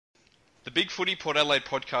The Big Footy Port Adelaide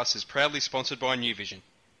podcast is proudly sponsored by New Vision.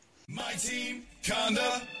 My team,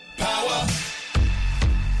 Conda, power.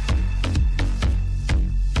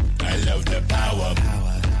 I love the power.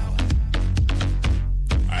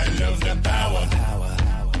 I love the power.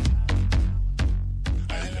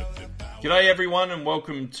 G'day everyone and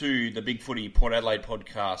welcome to the Big Footy Port Adelaide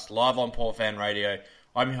podcast, live on Port Fan Radio.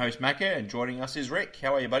 I'm your host Macca and joining us is Rick.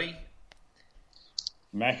 How are you, buddy?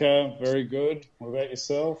 Macca, very good. What about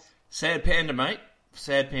yourself? Sad panda, mate.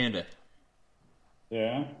 Sad panda.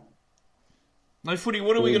 Yeah. No footy,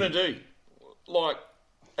 what are we going to do? Like,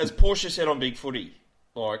 as Portia said on Big Footy,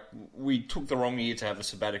 like, we took the wrong year to have a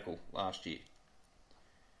sabbatical last year.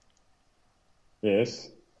 Yes.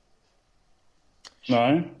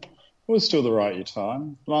 No. It was still the right year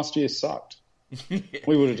time. Last year sucked.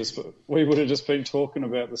 We would have just been talking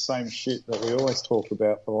about the same shit that we always talk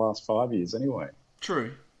about for the last 5 years anyway.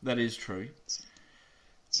 True. That is true.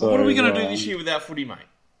 So, what are we going to do this year without footy, mate?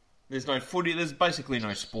 There's no footy. There's basically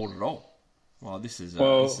no sport at all. Well, this is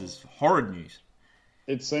horrid news.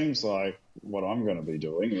 It seems like what I'm going to be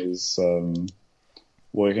doing is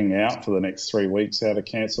working out for the next 3 weeks how to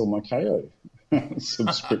cancel my KO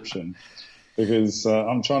subscription because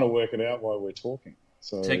I'm trying to work it out while we're talking.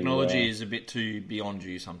 So technology is a bit too beyond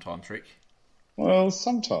you sometimes, Rick. Well,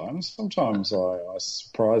 sometimes I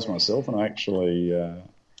surprise myself and I actually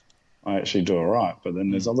do all right. But then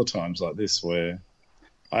there's other times like this where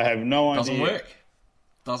I have no idea.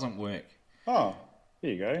 Doesn't work. Oh,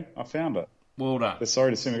 here you go. I found it. Well done. They're sorry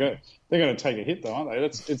to see me go. They're going to take a hit though, aren't they?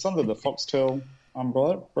 It's under the Foxtel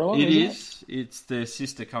umbrella. It is. It's their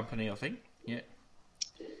sister company, I think. Yeah.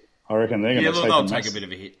 I reckon they're going to they'll take a bit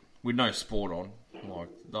of a hit with no sport on. Like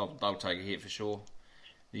they'll take a hit for sure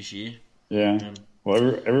this year. Yeah.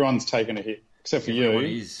 Well, everyone's taking a hit except for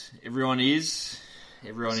you. Everyone is.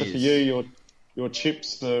 Except for you, your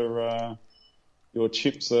chips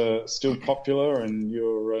are still popular, and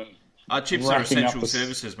your our chips are essential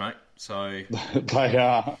services, mate. So they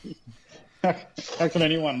are. How can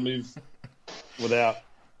anyone live without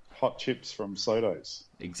hot chips from Sodos?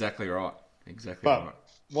 Exactly right. But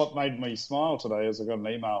what made me smile today is I got an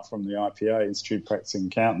email from the IPA, Institute of Practicing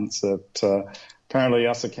Accountants, that apparently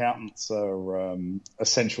us accountants are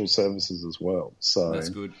essential services as well. So that's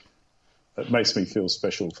good. It makes me feel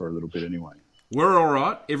special for a little bit anyway. We're all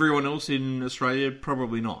right. Everyone else in Australia,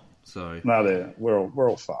 probably not. So no, we're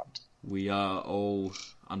all fucked. We are all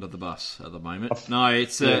under the bus at the moment. No,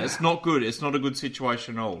 it's not good. It's not a good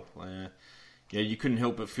situation at all. You couldn't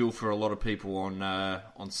help but feel for a lot of people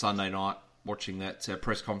on Sunday night watching that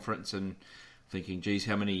press conference and thinking, geez,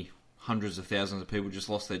 how many hundreds of thousands of people just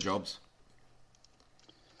lost their jobs?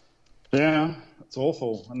 Yeah, it's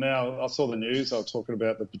awful. And now I saw the news. I was talking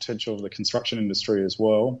about the potential of the construction industry as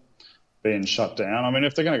well being shut down. I mean,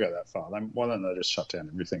 if they're going to go that far, why don't they just shut down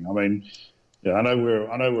everything? I mean, yeah, I know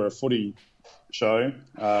we're a footy show,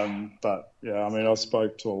 but yeah, I mean, I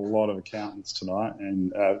spoke to a lot of accountants tonight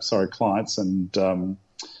and clients, and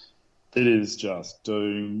it is just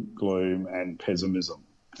doom, gloom, and pessimism.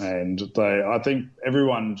 And I think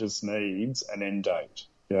everyone just needs an end date.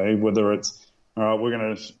 You know, whether it's all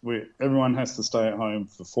right, everyone has to stay at home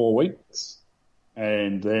for 4 weeks,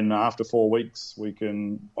 and then after 4 weeks we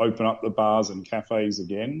can open up the bars and cafes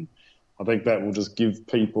again. I think that will just give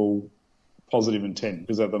people positive intent,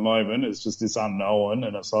 because at the moment it's just this unknown,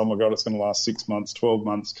 and it's, oh my God, it's going to last 6 months, 12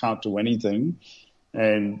 months, can't do anything.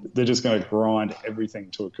 And they're just going to grind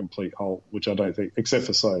everything to a complete halt, which I don't think, except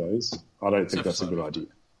for Sodos, I don't think that's a good idea.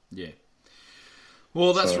 Yeah.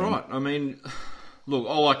 Well, that's right. I mean, look,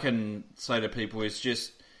 all I can say to people is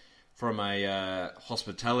just from a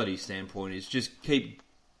hospitality standpoint is just keep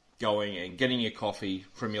going and getting your coffee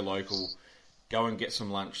from your local, go and get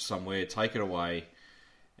some lunch somewhere, take it away,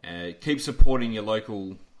 keep supporting your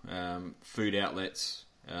local food outlets.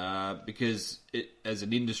 Because as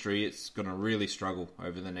an industry, it's going to really struggle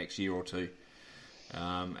over the next year or two.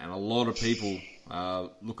 And a lot of people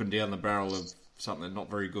are looking down the barrel of something not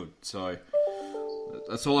very good. So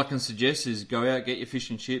that's all I can suggest is go out, get your fish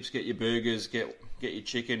and chips, get your burgers, get your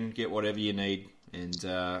chicken, get whatever you need, and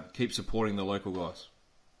keep supporting the local guys.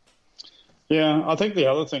 Yeah, I think the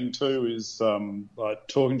other thing too is like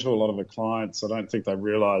talking to a lot of the clients, I don't think they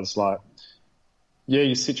realise, like, yeah,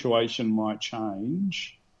 your situation might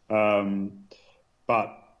change, but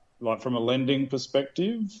like from a lending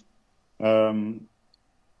perspective,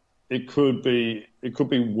 it could be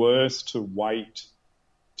worse to wait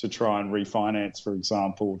to try and refinance, for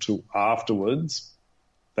example, to afterwards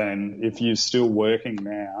than if you're still working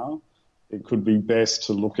now. it could be best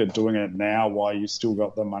to look at doing it now while you still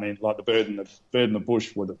got the money, like the bird in the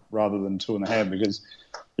bush, rather than two in the hand. Because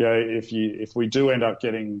if we do end up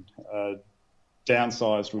getting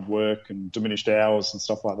downsized with work and diminished hours and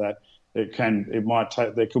stuff like that, there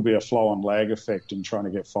could be a flow on lag effect in trying to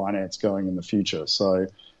get finance going in the future. So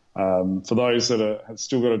for those that have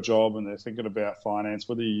still got a job and they're thinking about finance,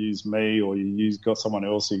 whether you use me or got someone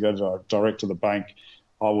else, you go direct to the bank,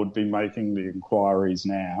 I would be making the inquiries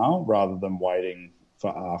now rather than waiting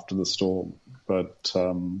for after the storm. But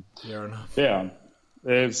fair enough. Yeah,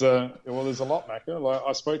 there's a lot, Macca. Like,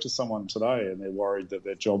 I spoke to someone today and they're worried that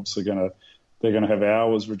their jobs are they're going to have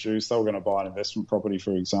hours reduced. They were going to buy an investment property,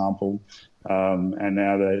 for example, and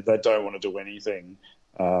now they don't want to do anything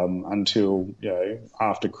until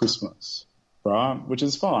after Christmas, right? Which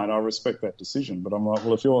is fine. I respect that decision, but I'm like,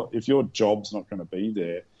 well, if your job's not going to be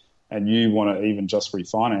there, and you want to even just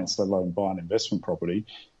refinance, let alone buy an investment property,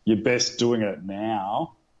 you're best doing it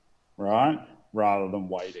now, right, rather than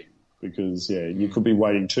waiting, because you could be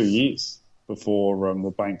waiting 2 years before the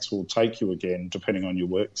banks will take you again, depending on your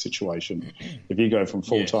work situation. If you go from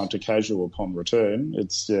full-time to casual upon return,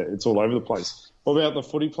 it's all over the place. What about the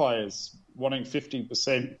footy players wanting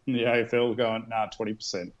 50% in the AFL going,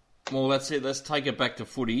 20%? Well, that's it. Let's take it back to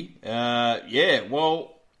footy.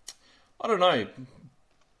 Well, I don't know.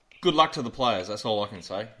 Good luck to the players. That's all I can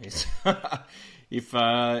say. If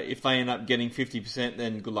they end up getting 50%,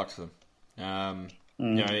 then good luck to them.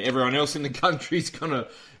 Everyone else in the country is going to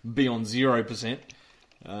be on 0%.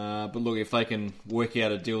 But look, if they can work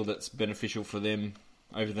out a deal that's beneficial for them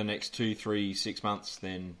over the next 2, 3, 6 months,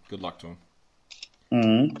 then good luck to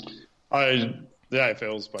them. The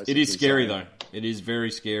AFL's basically... It is scary, though. It is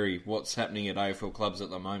very scary what's happening at AFL clubs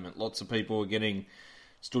at the moment. Lots of people are getting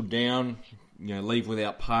stood down, leave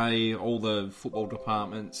without pay, all the football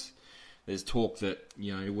departments. There's talk that,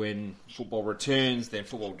 when football returns, then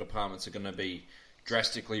football departments are going to be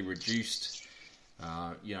drastically reduced.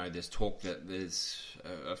 There's talk that there's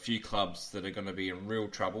a few clubs that are going to be in real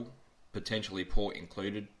trouble, potentially Port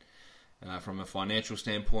included, from a financial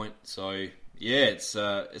standpoint. So, it's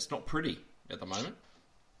not pretty at the moment.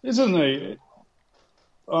 Isn't it?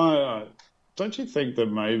 Don't you think that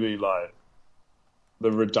maybe, like,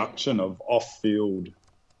 the reduction of off-field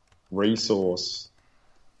resource,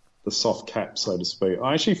 the soft cap, so to speak,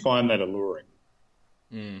 I actually find that alluring.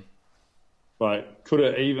 Like, could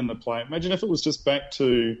it even the play? Imagine if it was just back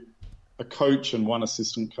to a coach and one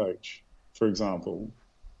assistant coach, for example,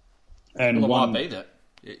 and one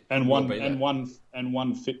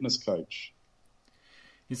fitness coach.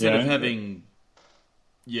 Instead of having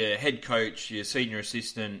head coach, your senior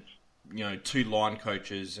assistant, 2 line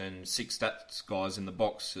coaches and 6 stats guys in the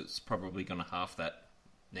box, it's probably going to half that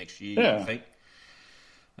next year, I think.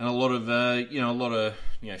 And a lot of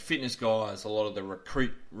fitness guys, a lot of the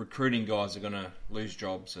recruiting guys are going to lose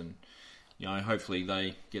jobs, and hopefully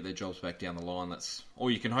they get their jobs back down the line. That's all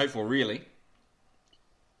you can hope for, really.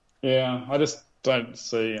 Yeah, I just don't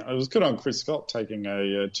see. It was good on Chris Scott taking a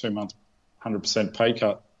 2-month 100% pay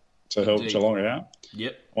cut to help Geelong out.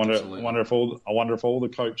 Yep. I wonder if all the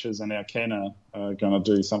coaches and our Kenner are going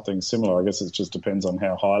to do something similar. I guess it just depends on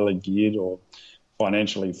how highly geared or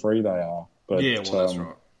financially free they are. But, that's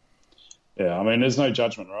right. Yeah, I mean, there's no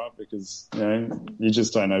judgment, right? Because you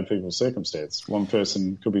just don't know people's circumstance. One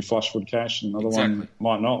person could be flush with cash, and another one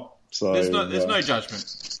might not. So there's no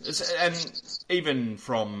judgment. And even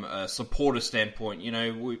from a supporter standpoint,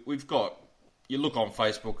 we've got. You look on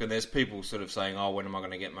Facebook and there's people sort of saying, when am I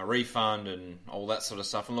going to get my refund and all that sort of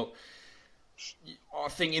stuff. And look, I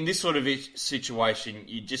think in this sort of situation,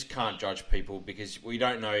 you just can't judge people because we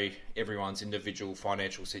don't know everyone's individual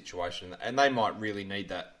financial situation, and they might really need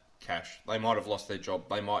that cash. They might have lost their job.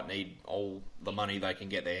 They might need all the money they can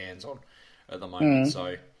get their hands on at the moment.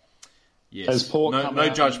 So, yes, no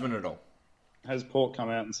judgment at all. Has Port come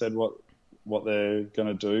out and said what they're going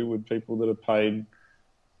to do with people that have paid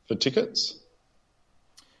for tickets?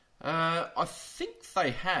 I think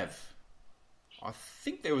they have. I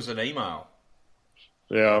think there was an email.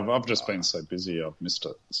 Yeah, I've just been so busy, I've missed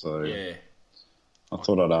it. So I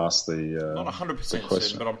thought I'd ask the not 100%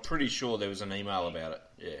 certain, but I'm pretty sure there was an email about it.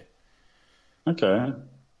 Yeah. Okay.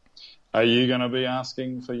 Are you going to be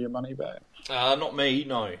asking for your money back? Not me.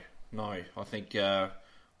 No. I think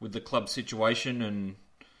with the club situation and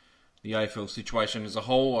the AFL situation as a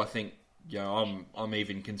whole, I think I'm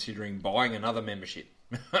even considering buying another membership.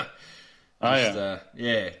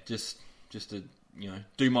 Just to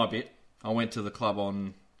do my bit. I went to the club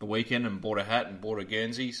on the weekend and bought a hat and bought a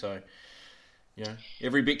Guernsey, so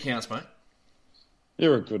every bit counts, mate.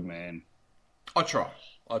 You're a good man. I try.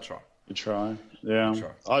 You try. Yeah. Try.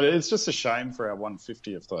 Oh, it's just a shame for our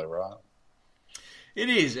 150th, though, right? It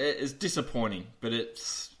is. It's disappointing, but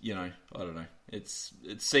it's, I don't know. It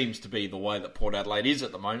seems to be the way that Port Adelaide is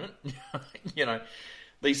at the moment.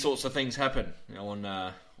 These sorts of things happen on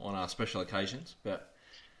our special occasions, but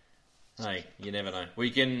hey, you never know.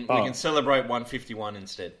 We can celebrate 151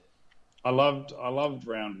 instead. I loved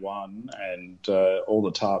round one and all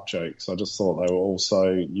the tarp jokes. I just thought they were all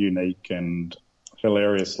so unique and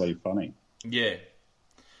hilariously funny. Yeah.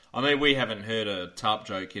 I mean, we haven't heard a tarp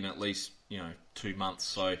joke in at least, 2 months,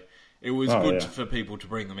 so it was good for people to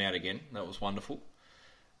bring them out again. That was wonderful.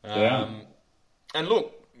 And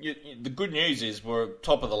look, the good news is we're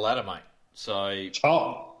top of the ladder, mate. So,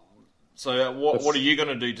 what are you going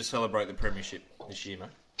to do to celebrate the premiership this year,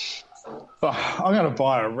 mate? I'm going to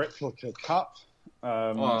buy a replica cup.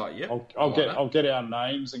 I'll get our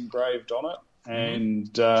names engraved on it, and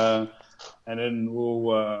then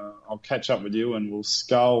I'll catch up with you and we'll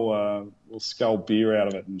scull beer out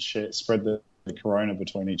of it and spread the Corona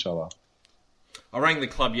between each other. I rang the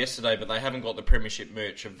club yesterday, but they haven't got the premiership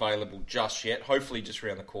merch available just yet. Hopefully just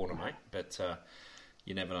around the corner, mate. But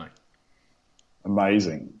you never know.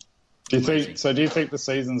 Amazing. Do you think the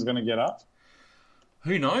season's going to get up?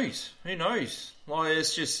 Who knows? Like,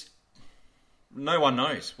 it's just no one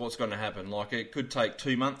knows what's going to happen. Like, it could take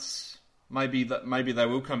 2 months. Maybe they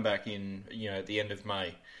will come back in, at the end of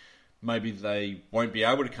May. Maybe they won't be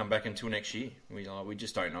able to come back until next year. We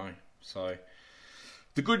just don't know. So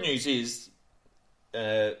the good news is,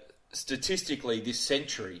 statistically, this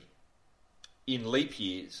century, in leap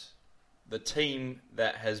years, the team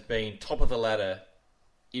that has been top of the ladder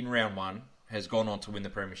in round one has gone on to win the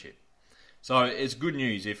premiership. So it's good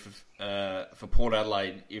news for Port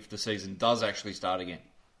Adelaide if the season does actually start again.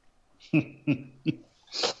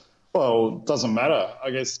 Well, it doesn't matter. I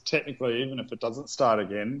guess technically, even if it doesn't start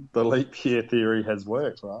again, the leap year theory has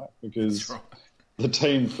worked, right? Because the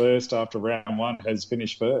team first after round one has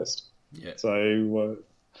finished first. Yeah. So,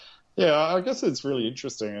 I guess it's really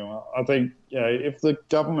interesting. I think, if the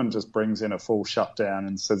government just brings in a full shutdown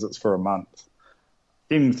and says it's for a month,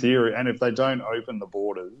 in theory, and if they don't open the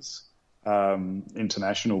borders,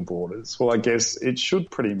 international borders, well, I guess it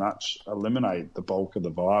should pretty much eliminate the bulk of the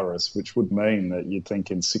virus, which would mean that you'd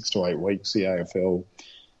think in 6 to 8 weeks the AFL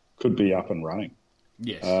could be up and running.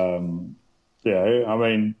 Yes. I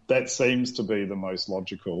mean, that seems to be the most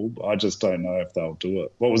logical. I just don't know if they'll do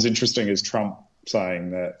it. What was interesting is Trump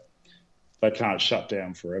saying that they can't shut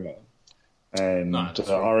down forever. And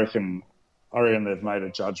I reckon they've made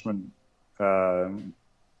a judgment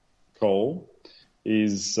call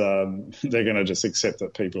is they're going to just accept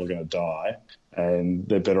that people are going to die, and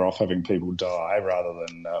they're better off having people die rather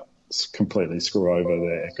than completely screw over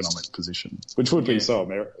their economic position, which would be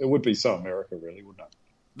it would be so America, really, wouldn't it?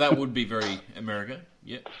 That would be very America,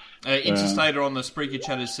 yeah. Interstater on the Spreaker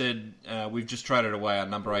chat has said we've just traded away our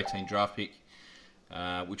number 18 draft pick,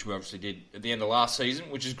 which we obviously did at the end of last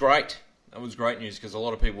season, which is great. That was great news because a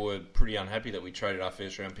lot of people were pretty unhappy that we traded our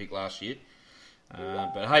first round pick last year.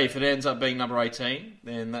 But hey, if it ends up being number 18,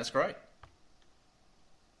 then that's great.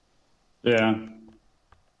 Yeah.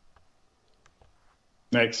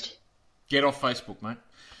 Next. Get off Facebook, mate.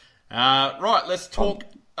 Right, let's talk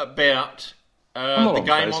about the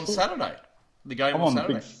game on Saturday. The game on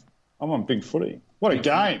Saturday. I'm on Big Footy. What a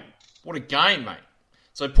game. What a game, mate.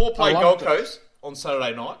 So Port played Gold Coast on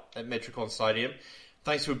Saturday night at Metricon Stadium.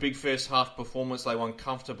 Thanks to a big first half performance, they won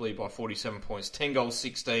comfortably by 47 points. 10 goals,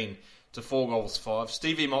 16 to 4 goals, 5.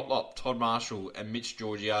 Stevie Motlop, Todd Marshall and Mitch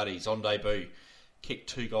Georgiades on debut kicked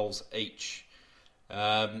 2 goals each.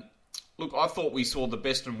 Look, I thought we saw the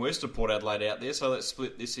best and worst of Port Adelaide out there, so let's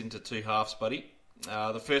split this into 2 halves, buddy.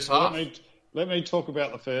 The first half... Let me talk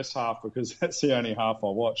about the first half because that's the only half I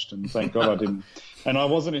watched, and thank God I didn't. And I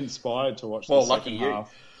wasn't inspired to watch the second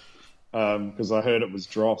half because I heard it was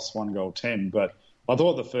dross, 1 goal 10. But I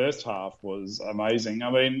thought the first half was amazing.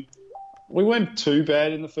 I mean, we weren't too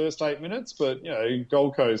bad in the first 8 minutes, but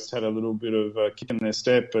Gold Coast had a little bit of a kick in their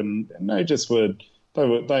step, and they just were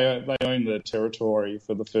they owned their territory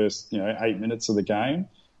for the first 8 minutes of the game.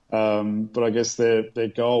 But I guess their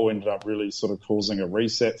goal ended up really sort of causing a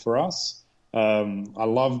reset for us. I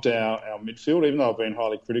loved our midfield, even though I've been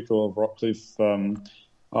highly critical of Rockcliffe.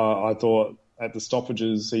 I thought at the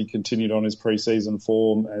stoppages he continued on his pre-season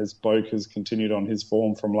form as Boak has continued on his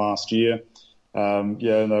form from last year. And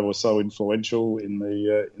they were so influential in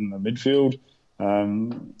the midfield.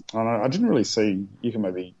 And I didn't really see. You can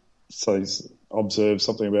maybe observe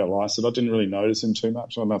something about Lycett. I didn't really notice him too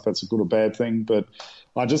much. I don't know if that's a good or bad thing, but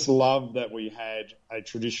I just love that we had a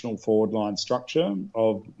traditional forward line structure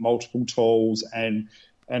of multiple talls and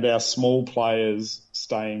and our small players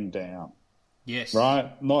staying down. Yes.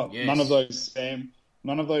 Right? Yes.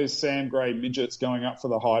 None of those Sam Gray midgets going up for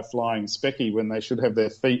the high-flying specky when they should have their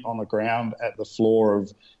feet on the ground at the floor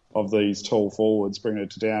of these tall forwards, bringing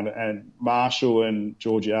it down. And Marshall and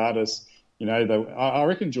Georgiadis, I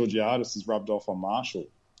reckon Georgiadis has rubbed off on Marshall,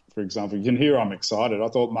 for example. You can hear I'm excited. I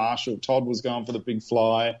thought Todd was going for the big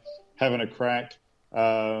fly, having a crack.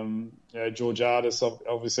 Georgiadis,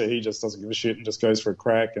 obviously, he just doesn't give a shit and just goes for a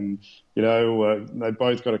crack. And, they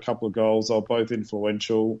both got a couple of goals. They're both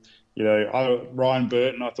influential. Ryan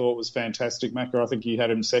Burton, I thought was fantastic, Macca. I think you had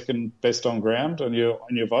him second best on ground on your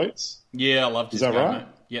votes. Yeah, I loved his game. Is that right? Mate.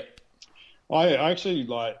 Yep. I actually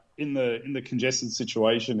in the congested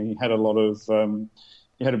situation. He had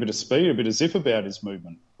he had a bit of speed, a bit of zip about his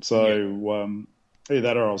movement. So either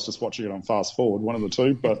that or I was just watching it on fast forward, one of the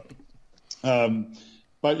two. But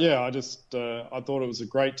yeah, I thought it was a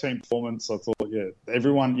great team performance. I thought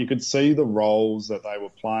everyone, you could see the roles that they were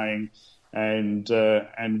playing. And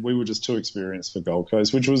we were just too experienced for Gold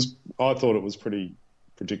Coast, I thought it was pretty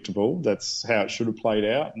predictable. That's how it should have played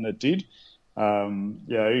out, and it did. I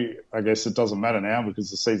guess it doesn't matter now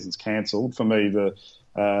because the season's cancelled. For me, the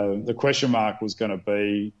question mark was going to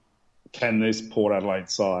be, can this Port Adelaide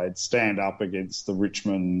side stand up against the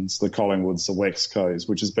Richmonds, the Collingwoods, the Wexcos,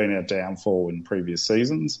 which has been our downfall in previous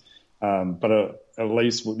seasons. But at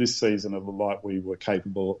least with this season, it looked like we would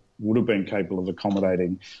have been capable of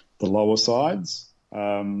accommodating the lower sides.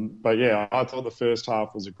 But yeah, I thought the first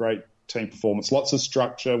half was a great team performance. Lots of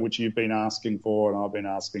structure, which you've been asking for and I've been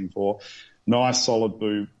asking for. Nice,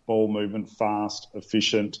 solid ball movement, fast,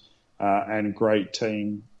 efficient, and great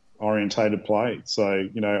team-orientated play. So,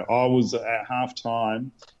 I was at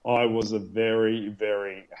half-time, I was a very,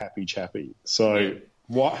 very happy chappy. So... Yeah.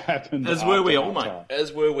 What happened? As were we all, mate.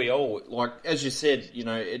 As were we all. Like, as you said,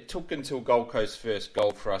 it took until Gold Coast's first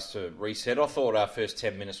goal for us to reset. I thought our first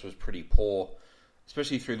 10 minutes was pretty poor,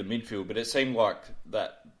 especially through the midfield. But it seemed like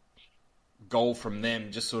that goal from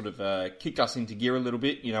them just sort of kicked us into gear a little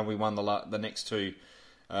bit. We won the next two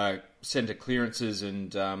centre clearances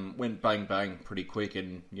and went bang, bang pretty quick.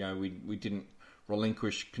 And, we didn't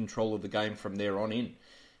relinquish control of the game from there on in.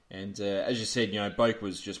 And as you said, Boak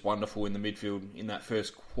was just wonderful in the midfield in that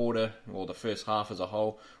first quarter, or the first half as a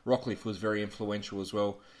whole. Rockcliffe was very influential as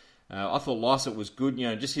well. I thought Lysett was good.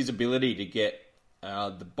 Just his ability to get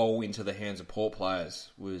the ball into the hands of Port players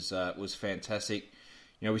was fantastic.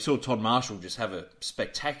 We saw Todd Marshall just have a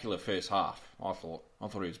spectacular first half. I thought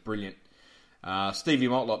he was brilliant. Stevie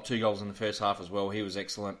Motlop, 2 goals in the first half as well. He was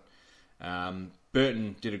excellent.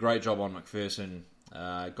 Burton did a great job on McPherson.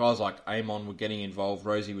 Guys like Amon were getting involved.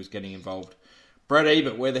 Rosie was getting involved. Brad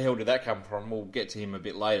Ebert, where the hell did that come from? We'll get to him a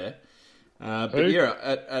bit later. But yeah,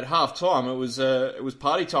 at half time it was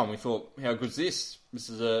party time. We thought, how good's this? This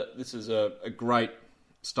is a great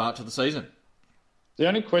start to the season. The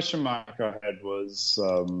only question mark I had was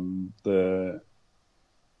the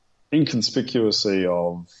inconspicuously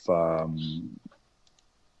of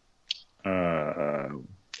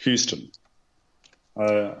Houston.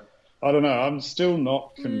 I don't know. I'm still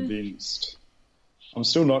not convinced. I'm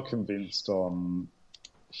still not convinced on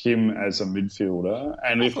him as a midfielder.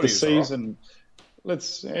 And if the season,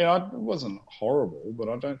 it wasn't horrible, but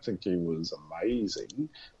I don't think he was amazing.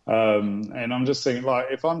 And I'm just thinking,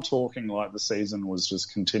 if I'm talking like the season was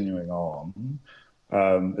just continuing on,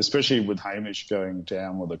 especially with Hamish going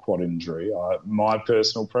down with a quad injury, my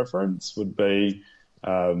personal preference would be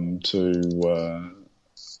to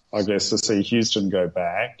see Houston go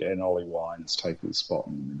back and Ollie Wines take his spot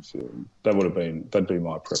in the midfield. That'd be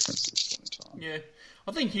my preference at this point in time. Yeah,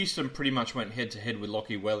 I think Houston pretty much went head to head with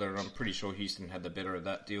Lachie Weller, and I'm pretty sure Houston had the better of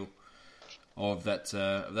that deal, of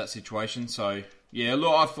that situation. So yeah,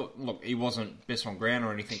 I thought he wasn't best on ground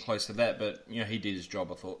or anything close to that, but he did his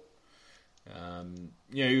job. I thought,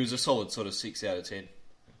 he was a solid sort of 6 out of 10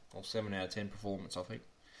 or 7 out of 10 performance, I think.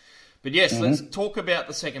 But yes, let's talk about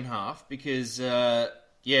the second half because.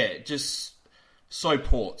 Just so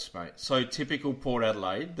Ports, mate. So typical Port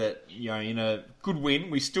Adelaide that, in a good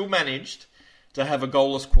win, we still managed to have a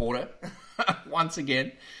goalless quarter once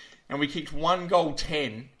again. And we kicked 1 goal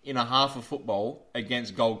 10 in a half of football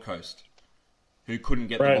against Gold Coast, who couldn't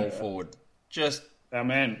get the ball forward. Just our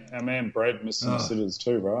man Brad missed some sitters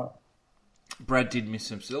too, right? Brad did miss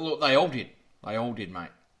some sitters. Look, they all did. They all did,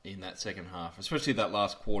 mate, in that second half, especially that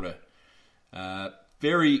last quarter.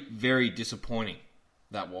 Very, very disappointing.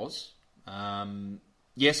 That was.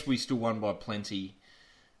 Yes, we still won by plenty.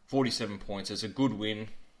 47 points. It's a good win.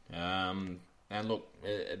 And look,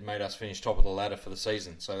 it made us finish top of the ladder for the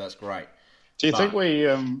season, so that's great. Do you think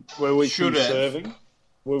were we conserving?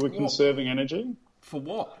 Were we conserving energy? For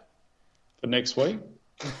what? For next week?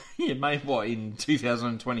 Yeah, maybe what, in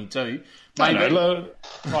 2022? I Maybe. know,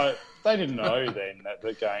 like, they didn't know then that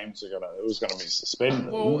the games it was going to be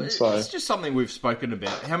suspended. Well, so it's just something we've spoken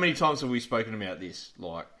about. How many times have we spoken about this?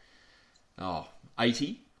 Like,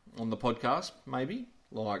 80 on the podcast, maybe?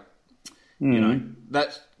 Like, you know,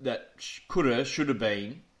 that should have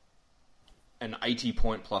been an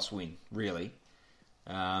 80-point plus win, really.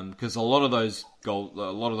 Because a lot of those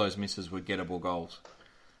misses were gettable goals.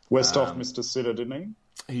 Westhoff missed a sitter, didn't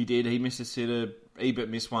he? He did. He missed a sitter. Ebert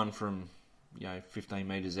missed one from 15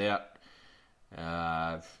 metres out.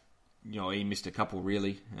 He missed a couple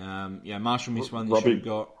really. Marshall missed one. He should have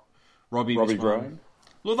got. Robbie missed Gray. one.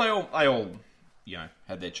 Well, they all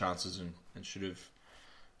had their chances and should have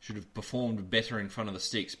performed better in front of the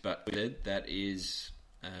sticks. But that is,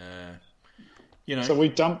 So we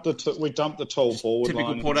dumped the tall forward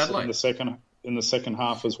line Port Adelaide. in the second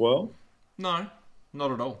half as well. No,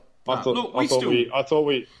 not at all. I thought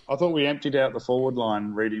we emptied out the forward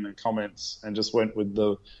line reading the comments and just went with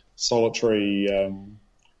the solitary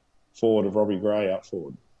forward of Robbie Gray up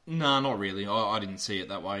forward. No, not really. I didn't see it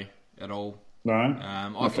that way at all. No?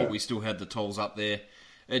 I thought we still had the tolls up there.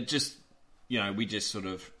 It just, we just sort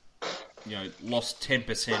of, lost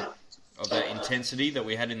 10% of that intensity that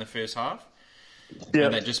we had in the first half. Yeah.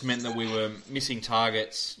 And that just meant that we were missing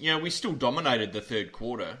targets. We still dominated the third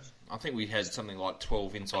quarter. I think we had something like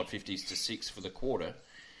 12 inside 50s to 6 for the quarter.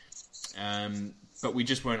 But we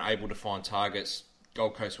just weren't able to find targets.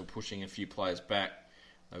 Gold Coast were pushing a few players back.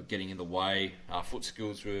 They were getting in the way. Our foot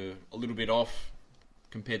skills were a little bit off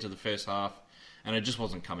compared to the first half. And it just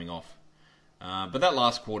wasn't coming off. But that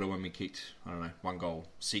last quarter when we kicked, 1 goal,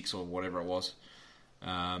 6 or whatever it was,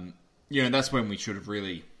 that's when we should have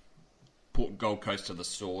really put Gold Coast to the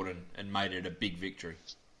sword and made it a big victory.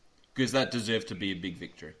 Because that deserved to be a big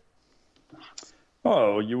victory.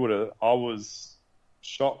 Oh, you would have. I was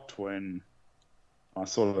shocked when I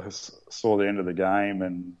sort of saw the end of the game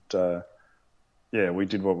and, we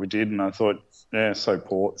did what we did. And I thought, so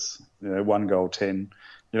Ports, 1 goal, 10.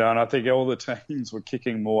 And I think all the teams were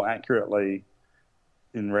kicking more accurately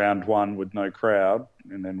in round 1 with no crowd.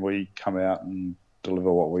 And then we come out and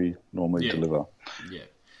deliver what we normally deliver. Yeah.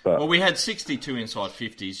 But, we had 62 inside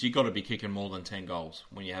 50s. You've got to be kicking more than 10 goals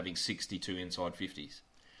when you're having 62 inside 50s.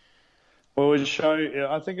 Well,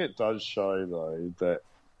 I think it does show, though, that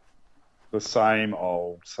the same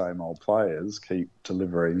old players keep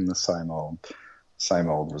delivering the same old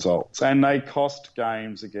results. And they cost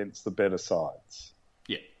games against the better sides.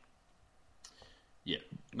 Yeah,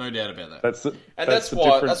 no doubt about that. That's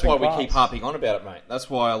why we keep harping on about it, mate.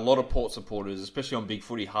 That's why a lot of Port supporters, especially on Big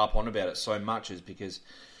Footy, harp on about it so much, is because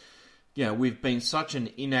we've been such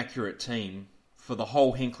an inaccurate team for the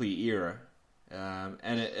whole Hinkley era,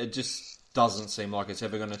 and it just doesn't seem like it's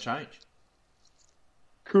ever going to change.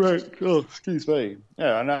 Correct. Oh, excuse me.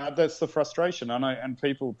 Yeah, and that's the frustration. I know, and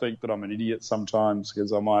people think that I'm an idiot sometimes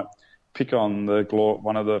because I might pick on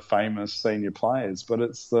one of the famous senior players, but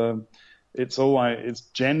it's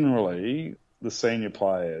generally the senior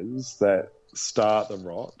players that start the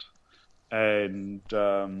rot, and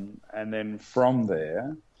then from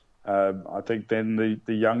there, I think then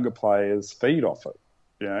the younger players feed off it,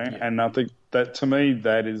 and I think that to me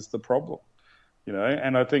that is the problem,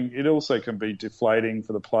 and I think it also can be deflating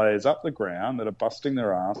for the players up the ground that are busting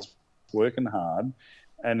their ass, working hard,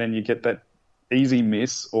 and then you get that easy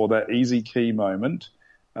miss or that easy key moment,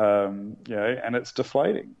 and it's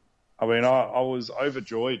deflating. I mean, I was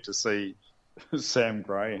overjoyed to see Sam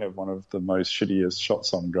Gray have one of the most shittiest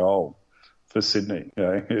shots on goal for Sydney.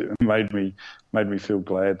 It made me feel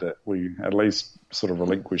glad that we at least sort of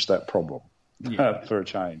relinquished that problem for a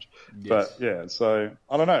change. Yes. But so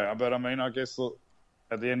I don't know. But I mean, I guess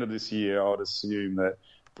at the end of this year, I would assume that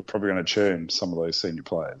we're probably going to churn some of those senior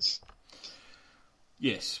players.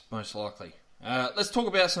 Yes, most likely. Let's talk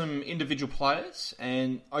about some individual players,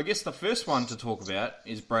 and I guess the first one to talk about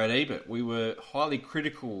is Brad Ebert. We were highly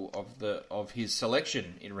critical of his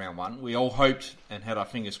selection in round 1. We all hoped and had our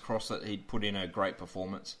fingers crossed that he'd put in a great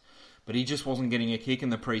performance, but he just wasn't getting a kick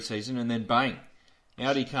in the pre-season, and then bang,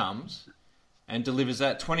 out he comes and delivers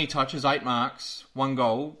that. 20 touches, 8 marks, 1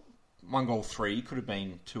 goal, 3, could have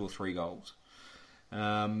been 2 or 3 goals.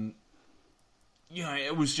 It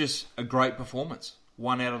was just a great performance,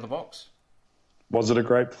 1 out of the box. Was it a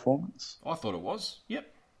great performance? I thought it was. Yep.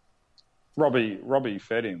 Robbie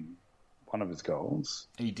fed him one of his goals.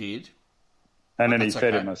 He did. And then he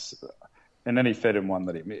fed him one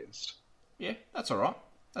that he missed. Yeah, that's all right.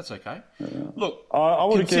 That's okay. Yeah. Look,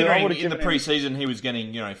 considering in the pre-season he was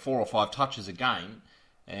getting 4 or 5 touches a game,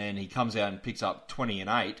 and he comes out and picks up 20 and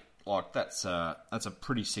 8, like that's a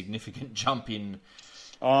pretty significant jump in.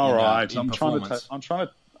 All right, in I'm trying performance.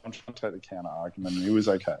 to take the counter argument. He was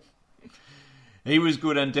okay. He was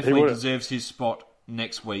good and definitely deserves his spot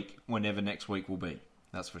next week, whenever next week will be.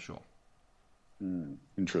 That's for sure.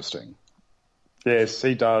 Interesting. Yes,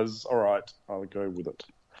 he does. All right, I'll go with it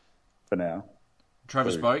for now.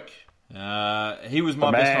 Travis Boak. He was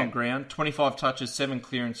my best on ground. 25 touches, 7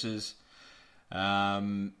 clearances.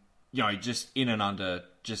 Just in and under.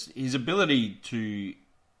 Just his ability to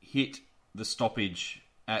hit the stoppage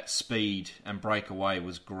at speed and break away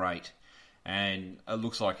was great. And it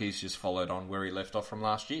looks like he's just followed on where he left off from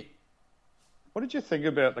last year. What did you think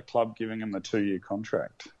about the club giving him the 2-year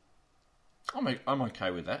contract? I'm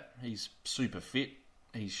okay with that. He's super fit.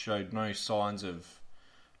 He's showed no signs of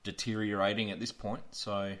deteriorating at this point.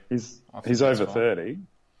 So he's over fine. 30.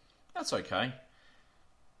 That's okay.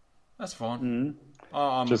 That's fine.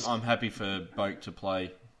 I'm happy for Boak to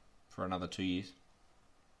play for another 2 years.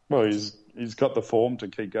 Well, he's got the form to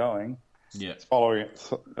keep going. Yeah. He's following.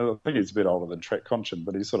 I think he's a bit older than Trent Conchin,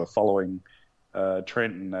 but he's sort of following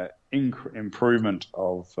Trent in that improvement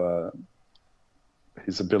of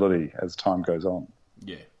his ability as time goes on.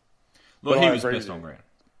 Yeah. Look, he was best on ground.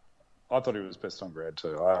 I thought he was best on ground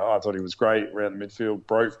too. I thought he was great around the midfield,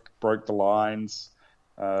 broke the lines.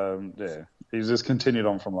 He's just continued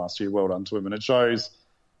on from last year. Well done to him. And it shows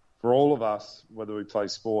for all of us, whether we play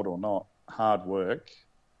sport or not, hard work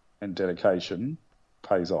and dedication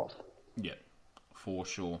pays off. Yeah, for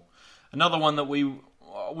sure. Another one that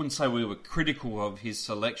I wouldn't say we were critical of his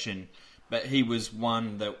selection, but he was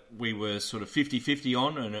one that we were sort of 50-50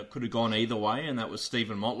 on, and it could have gone either way, and that was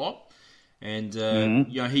Stephen Motlop. And,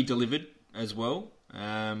 he delivered as well,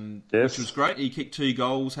 which was great. He kicked 2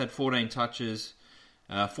 goals, had 14 touches,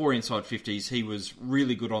 4 inside 50s. He was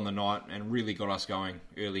really good on the night and really got us going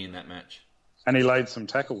early in that match. And he laid some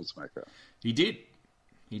tackles, Maker. He did.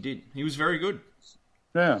 He was very good.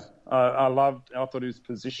 Yeah. I thought his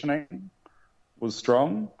positioning was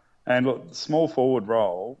strong. And look, small forward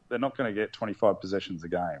role, they're not going to get 25 possessions a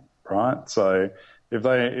game, right? So if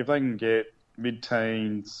they can get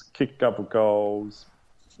mid-teens, kick a couple of goals,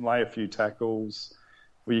 lay a few tackles,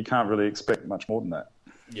 well, you can't really expect much more than that.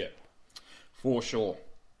 Yeah, for sure.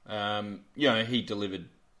 He delivered,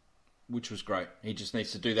 which was great. He just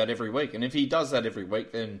needs to do that every week. And if he does that every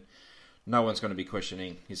week, then no one's going to be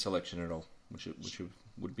questioning his selection at all, which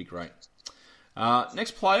would be great.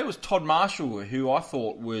 Next player was Todd Marshall, who I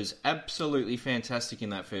thought was absolutely fantastic in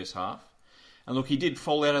that first half. And look, he did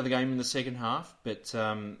fall out of the game in the second half, but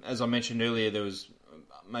as I mentioned earlier, there was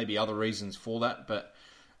maybe other reasons for that. But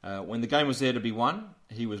when the game was there to be won,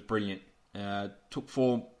 he was brilliant. Took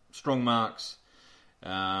 4 strong marks,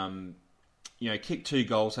 kicked 2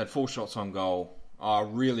 goals, had 4 shots on goal. I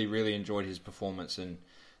really, really enjoyed his performance, and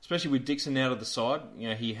especially with Dixon out of the side,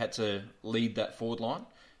 he had to lead that forward line,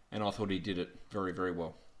 and I thought he did it very, very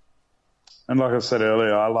well. And like I said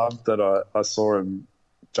earlier, I loved that I saw him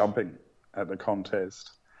jumping at the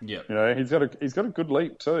contest. Yeah, he's got a good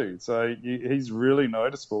leap too. So he's really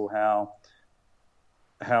noticeable how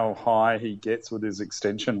high he gets with his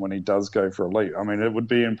extension when he does go for a leap. I mean, it would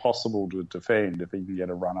be impossible to defend if he can get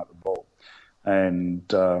a run at the ball. And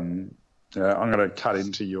I'm going to cut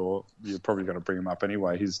into you're probably going to bring him up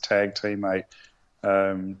anyway. His tag teammate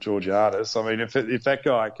Georgiadis. I mean, if that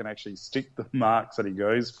guy can actually stick the marks that he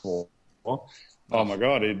goes for, oh my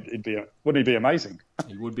God, wouldn't he be amazing?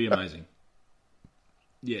 He would be amazing.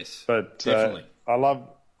 Yes, but definitely.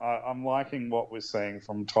 I'm liking what we're seeing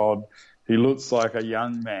from Todd. He looks like a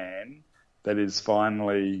young man that is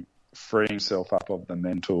finally freeing himself up of the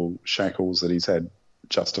mental shackles that he's had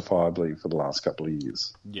justifiably for the last couple of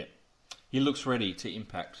years. Yeah, he looks ready to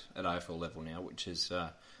impact at AFL level now, which is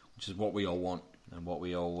what we all want and what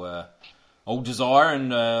we all desire,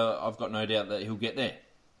 and I've got no doubt that he'll get there,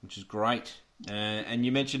 which is great. And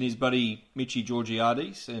you mentioned his buddy Mitchy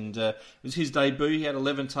Georgiadis, and it was his debut. He had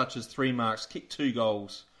 11 touches, 3 marks, kicked 2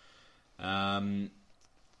 goals. There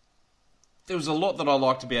was a lot that I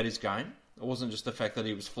liked about his game. It wasn't just the fact that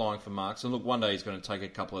he was flying for marks. And look, one day he's going to take a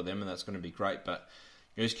couple of them, and that's going to be great. But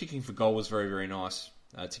his kicking for goal was very, very nice.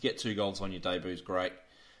 To get 2 goals on your debut is great.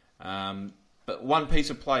 But one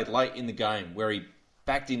piece of play late in the game where he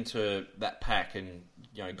backed into that pack and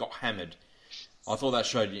got hammered, I thought that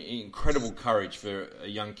showed incredible courage for a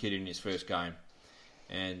young kid in his first game.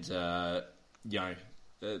 And, that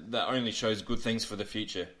only shows good things for the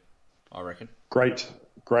future, I reckon. Great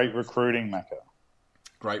recruiting, Macca.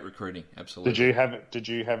 Great recruiting, absolutely. Did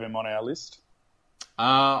you have him on our list?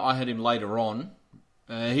 I had him later on.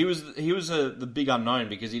 He was the big unknown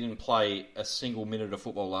because he didn't play a single minute of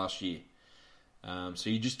football last year. So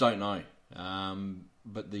you just don't know.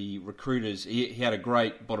 But the recruiters, he had a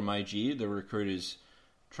great bottom age year. The recruiters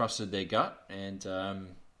trusted their gut, and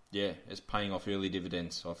it's paying off early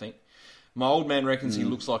dividends, I think. My old man reckons he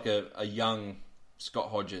looks like a young Scott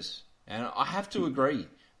Hodges, and I have to agree.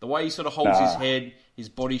 The way he sort of holds his head, his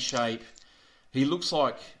body shape, he looks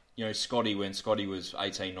like, Scotty when Scotty was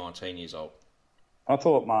 18, 19 years old. I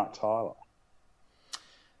thought Mark Tyler.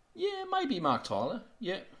 Yeah, maybe Mark Tyler.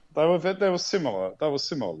 Yeah. They were similar. They were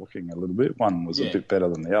similar looking a little bit. One was a bit better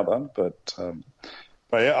than the other, but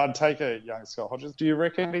yeah, I'd take a young Scott Hodges. Do you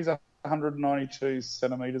reckon he's 192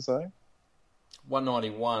 centimetres though?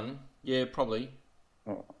 191. Yeah, probably.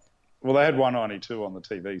 Oh. Well, they had 192 on the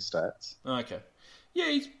TV stats. Okay. Yeah,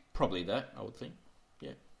 he's probably that, I would think.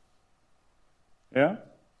 Yeah. Yeah?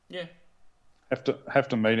 Yeah. Have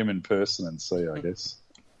to meet him in person and see, I guess.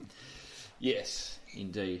 Yes,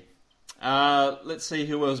 indeed. Let's see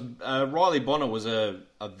who else. Riley Bonner was a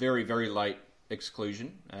very, very late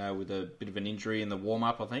exclusion with a bit of an injury in the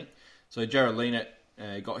warm-up, I think. So Jared Lienert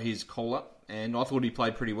got his call-up, and I thought he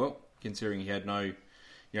played pretty well, considering he had no...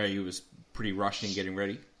 he was pretty rushed in getting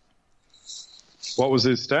ready. What was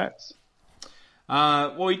his stats?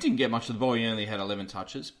 Well, he didn't get much of the ball. He only had 11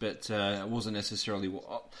 touches, but it wasn't necessarily...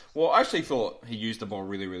 Well, I actually thought he used the ball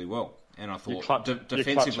really, really well, and I thought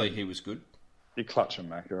defensively he was good. You're clutching,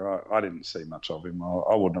 Macca. I didn't see much of him.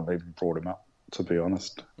 I wouldn't have even brought him up, to be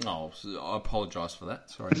honest. Oh, I apologise for that.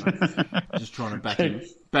 Sorry, mate. Just trying to back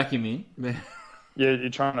him in. Yeah, you're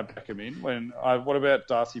trying to back him in. What about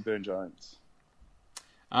Darcy Byrne-Jones?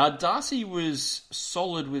 Darcy was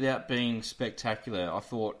solid without being spectacular. I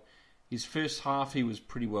thought his first half he was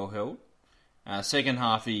pretty well held. Second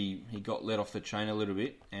half he got let off the chain a little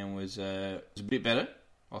bit and was a bit better,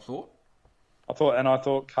 I thought. I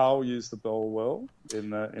thought Carl used the ball well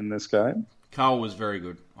in this game. Carl was very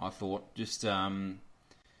good, I thought. Just again,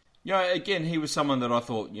 he was someone that I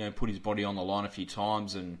thought put his body on the line a few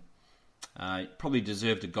times and probably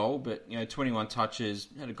deserved a goal. But 21 touches,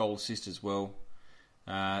 had a goal assist as well.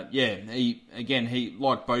 He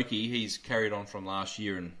like Boki, he's carried on from last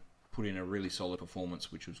year and put in a really solid performance,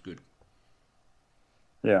 which was good.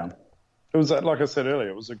 Yeah, it was like I said earlier.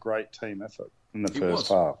 It was a great team effort in the first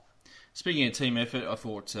half. Speaking of team effort, I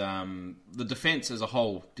thought the defence as a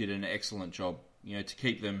whole did an excellent job. To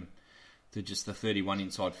keep them to just the 31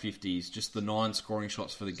 inside 50s, just the 9 scoring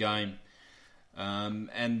shots for the game,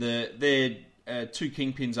 and their 2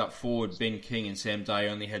 kingpins up forward, Ben King and Sam Day,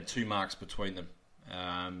 only had 2 marks between them.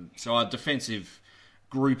 So our defensive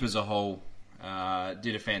group as a whole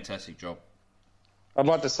did a fantastic job. I'd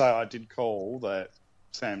like to say I did call that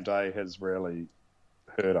Sam Day has rarely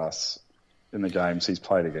hurt us in the games he's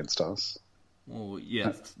played against us. Well,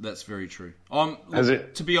 yeah, that's very true.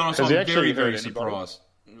 To be honest, I'm very, very surprised.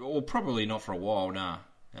 Well, probably not for a while, nah.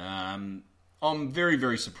 I'm very,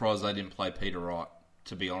 very surprised they didn't play Peter Wright,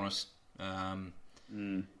 to be honest. For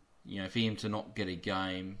him to not get a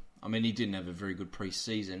game... I mean, he didn't have a very good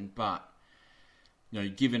pre-season, but,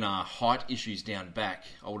 given our height issues down back,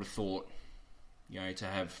 I would have thought, to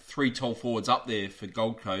have 3 tall forwards up there for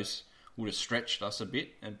Gold Coast would have stretched us a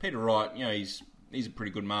bit. And Peter Wright, he's a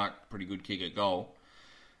pretty good mark, pretty good kick at goal.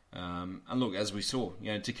 And look, as we saw,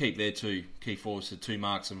 to keep their 2 key forwards to 2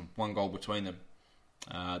 marks and 1 goal between them,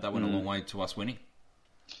 that went a long way to us winning.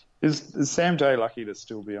 Is Sam Day lucky to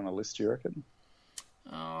still be on a list, do you reckon?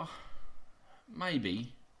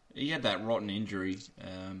 Maybe. He had that rotten injury.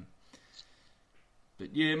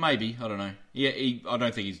 But yeah, maybe. I don't know. Yeah, I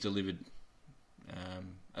don't think he's delivered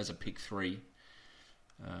as a pick 3.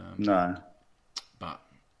 No. But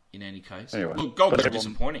in any case, anyway, look, Gold Coast were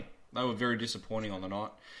disappointing. They were very disappointing on the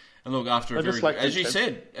night. And look, after as you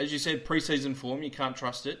said, pre-season form, you can't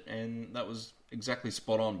trust it, and that was exactly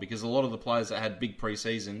spot on because a lot of the players that had big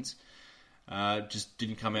pre-seasons just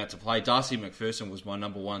didn't come out to play. Darcy McPherson was my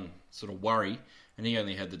number one sort of worry, and he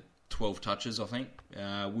only had the 12 touches, I think.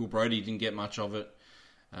 Will Brodie didn't get much of it.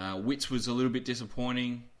 Witts was a little bit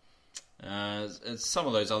disappointing. Some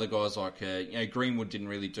of those other guys like Greenwood didn't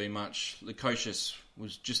really do much. Lukosius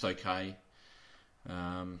was just okay.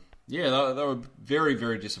 They were very,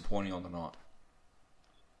 very disappointing on the night.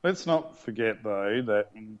 Let's not forget, though, that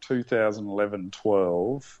in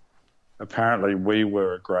 2011-12, apparently we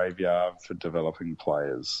were a graveyard for developing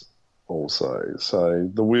players also. So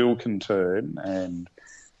the wheel can turn, and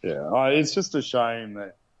it's just a shame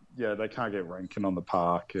that they can't get Rankin on the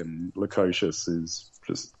park, and Lukosius is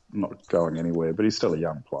just not going anywhere, but he's still a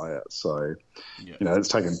young player. So, it's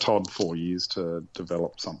taken Todd 4 years to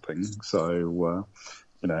develop something. So,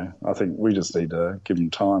 I think we just need to give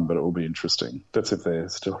him time, but it will be interesting. That's if they're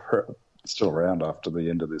still around after the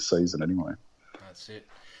end of this season anyway. That's it.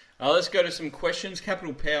 Let's go to some questions.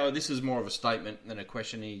 Capital Power, this is more of a statement than a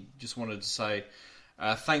question. He just wanted to say,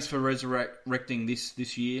 thanks for resurrecting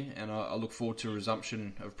this year, and I look forward to a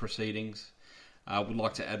resumption of proceedings. I would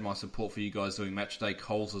like to add my support for you guys doing matchday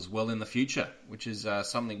calls as well in the future, which is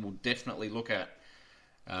something we'll definitely look at.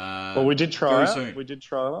 Well, we did try it. Soon. We did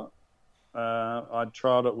try it. I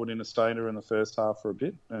tried it with Interstater in the first half for a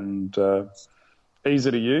bit, and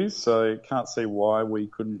easy to use, so can't see why we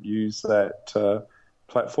couldn't use that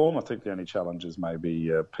platform. I think the only challenge is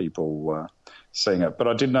maybe people seeing it. But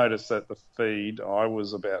I did notice that the feed, I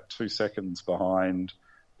was about 2 seconds behind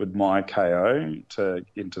with my KO to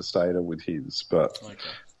Interstater with his, but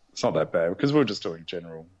It's not that bad because we're just doing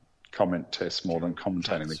general comment tests more than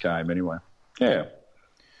commentating the game anyway. Yeah.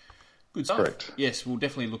 Good stuff. Correct. Yes, we'll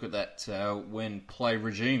definitely look at that when play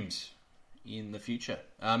resumes in the future.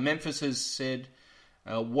 Memphis has said,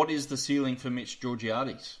 what is the ceiling for Mitch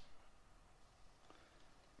Georgiades?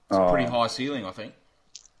 It's a pretty high ceiling, I think.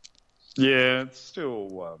 Yeah, it's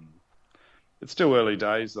still early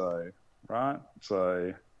days though, right?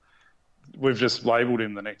 So we've just labelled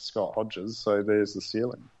him the next Scott Hodges, so there's the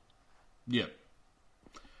ceiling. Yeah.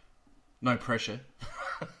 No pressure.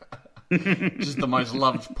 Just the most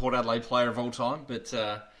loved Port Adelaide player of all time, but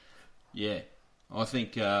yeah, I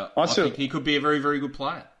think he could be a very, very good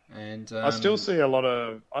player. And I still see a lot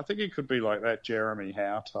of. I think he could be like that Jeremy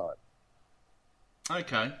Howe type.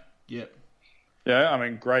 Okay. Yep. Yeah, I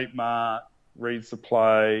mean, great mark, reads the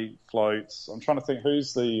play, floats. I'm trying to think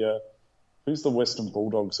who's the Western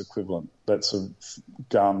Bulldogs equivalent. That's a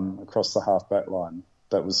gun across the half-back line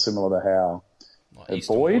that was similar to Howe.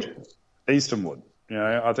 Boyd, Eastonwood. You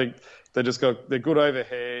know, I think they're good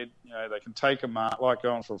overhead. You know, they can take a mark, like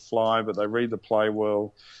going for a fly, but they read the play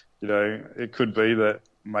well. You know, it could be that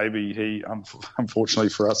maybe he, unfortunately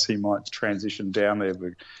for us, he might transition down there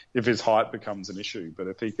if his height becomes an issue. But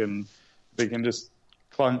if he can just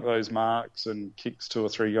clunk those marks and kicks 2 or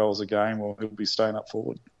 3 goals a game, well, he'll be staying up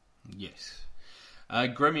forward. Yes.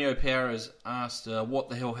 Gremio Power has asked, what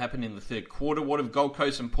the hell happened in the third quarter? What have Gold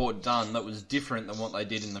Coast and Port done that was different than what they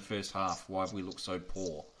did in the first half? Why have we looked so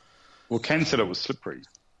poor? Well, Ken said it was slippery.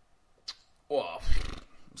 Oh,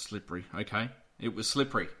 slippery. Okay. It was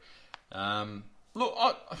slippery. Look,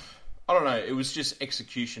 I don't know. It was just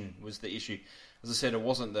execution was the issue. As I said, it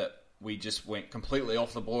wasn't that we just went completely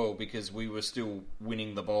off the boil because we were still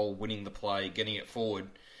winning the ball, winning the play, getting it forward.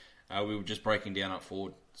 We were just breaking down up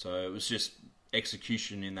forward. So it was just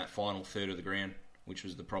execution in that final third of the ground, which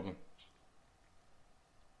was the problem.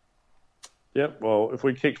 Yep, well, if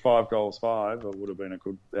we kicked 5 goals 5, it would have been a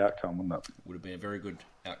good outcome, wouldn't it? Would have been a very good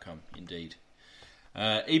outcome, indeed.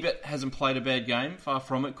 Ebert hasn't played a bad game, far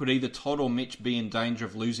from it. Could either Todd or Mitch be in danger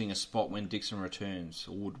of losing a spot when Dixon returns?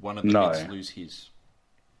 Or would one of the mids lose his?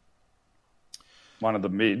 One of the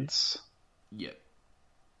mids? Yeah.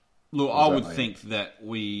 Look, I would think that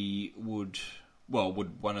we would... Well,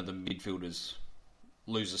 would one of the midfielders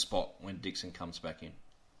lose a spot when Dixon comes back in?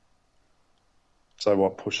 So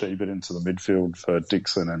what, push Ebert into the midfield for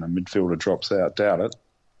Dixon and a midfielder drops out? Doubt it.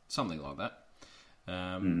 Something like that.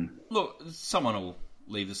 Look, someone will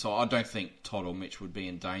leave the side. I don't think Todd or Mitch would be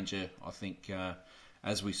in danger. I think,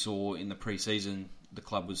 as we saw in the pre-season, the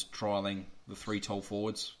club was trialling the 3 tall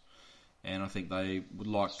forwards, and I think they would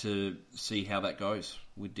like to see how that goes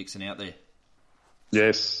with Dixon out there.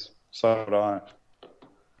 Yes, so would I.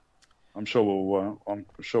 I'm sure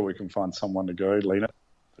we can find someone to go lean it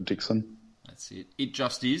for Dixon. That's it. It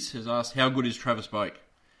Just Is has asked, how good is Travis Boak?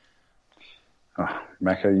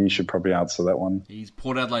 Macca, you should probably answer that one. He's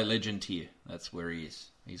Port Adelaide legend tier. That's where he is.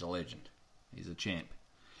 He's a legend. He's a champ.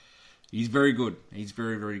 He's very good. He's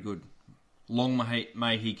very, very good. Long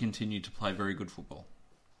may he continue to play very good football.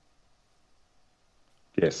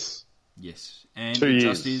 Yes. Yes. And 2 years.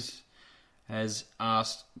 Just Is has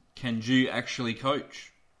asked, can Jew actually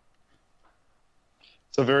coach?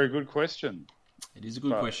 It's a very good question. It is a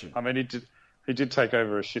good question. I mean, he did take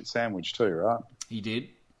over a shit sandwich too, right? He did.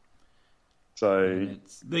 So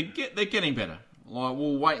they're getting better. Like,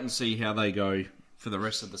 we'll wait and see how they go for the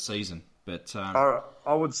rest of the season. But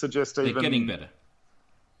I would suggest they're even getting better.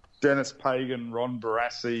 Dennis Pagan, Ron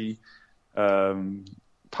Barassi,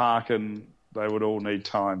 Parkin, they would all need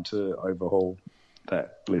time to overhaul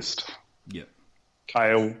that list. Yep.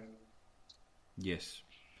 Kale. Yes.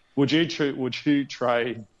 Would you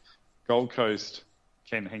trade Gold Coast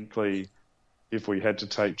Ken Hinkley if we had to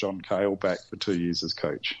take John Kale back for 2 years as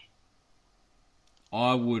coach?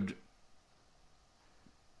 I would.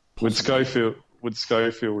 Would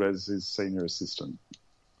Schofield as his senior assistant?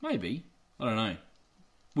 Maybe. I don't know.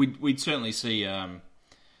 We'd certainly see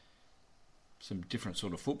some different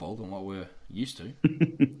sort of football than what we're used to.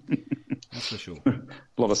 That's for sure. A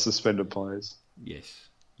lot of suspended players. Yes,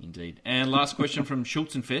 indeed. And last question from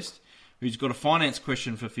Schulzenfest, who's got a finance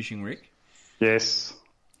question for Fishing Rick. Yes.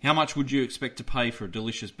 How much would you expect to pay for a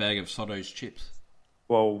delicious bag of Sotto's chips?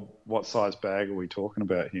 Well, what size bag are we talking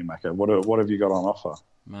about here, Macca? What have you got on offer?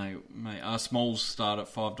 Mate, our smalls start at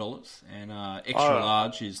 $5 and extra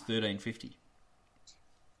large is $13.50.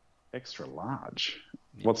 Extra large.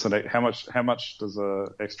 What's how much does a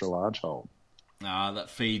extra large hold? That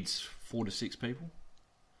feeds 4 to 6 people.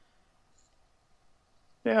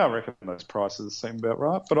 Yeah, I reckon those prices seem about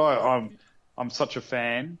right. But I'm such a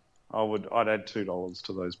fan. I'd add $2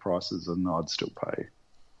 to those prices and I'd still pay.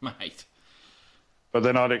 Mate. But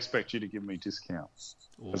then I'd expect you to give me discounts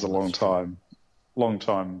as a long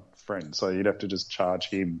time friend. So you'd have to just charge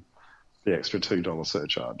him the extra $2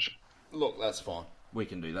 surcharge. Look, that's fine. We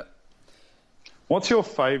can do that. What's your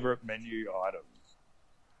favourite menu item?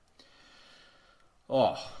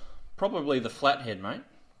 Oh, probably the flathead, mate.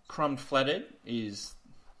 Crumbed flathead is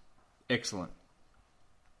excellent.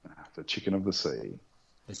 The chicken of the sea.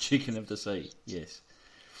 The chicken of the sea, yes.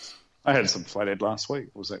 I had some flathead last week.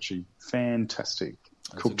 It was actually fantastic.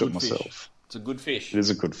 Cooked it myself. Fish. It's a good fish. It is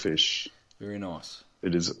a good fish. Very nice.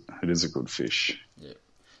 It is a good fish. Yeah.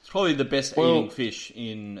 It's probably the best eating fish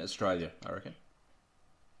in Australia, I reckon.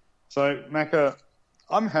 So, Macca,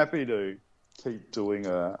 I'm happy to keep doing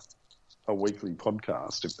a weekly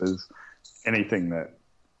podcast if there's anything that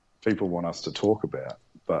people want us to talk about.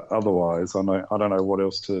 But otherwise, I don't know what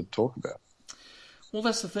else to talk about. Well,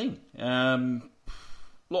 that's the thing.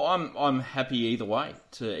 Look, I'm happy either way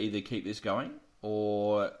to either keep this going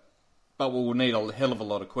but we'll need a hell of a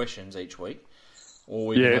lot of questions each week, or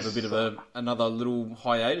we can have a bit of another little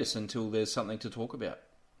hiatus until there's something to talk about.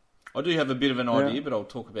 I do have a bit of an idea, but I'll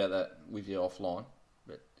talk about that with you offline.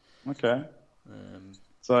 But okay.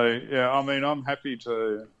 So yeah, I mean, I'm happy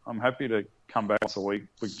to come back once a week.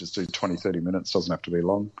 We can just do 20, 30 minutes. Doesn't have to be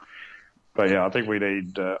long. But yeah, I think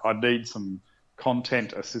I need some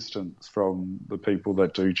content assistance from the people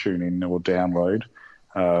that do tune in or download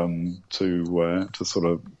to sort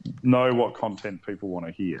of know what content people want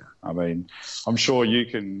to hear. I mean, I'm sure you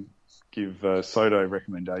can give Soto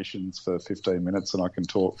recommendations for 15 minutes and I can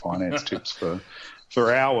talk finance tips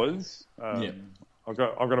for hours. I've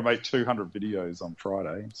got to make 200 videos on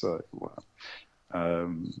Friday, so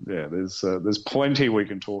there's plenty we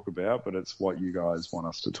can talk about, but it's what you guys want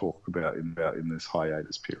us to talk about in this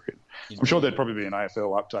hiatus period. I'm sure there'd probably be an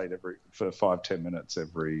AFL update for 5-10 minutes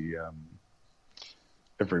every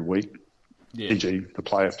week. Yeah. E.g., the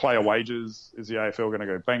player wages. Is the AFL going to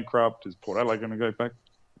go bankrupt? Is Port Adelaide going to go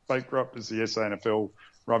bankrupt? Is the SANFL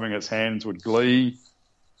rubbing its hands with glee?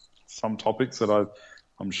 Some topics that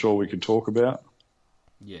I'm sure we could talk about.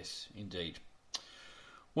 Yes, indeed.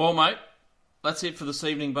 Well, mate, that's it for this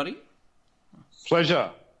evening, buddy.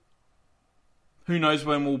 Pleasure. Who knows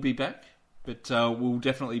when we'll be back, but we'll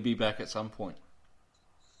definitely be back at some point.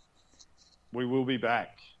 We will be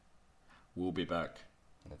back. We'll be back.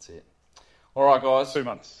 That's it. All right, guys. 2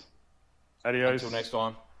 months. Adios. Until next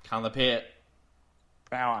time. Can the pet.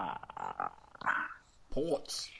 Power. Ports.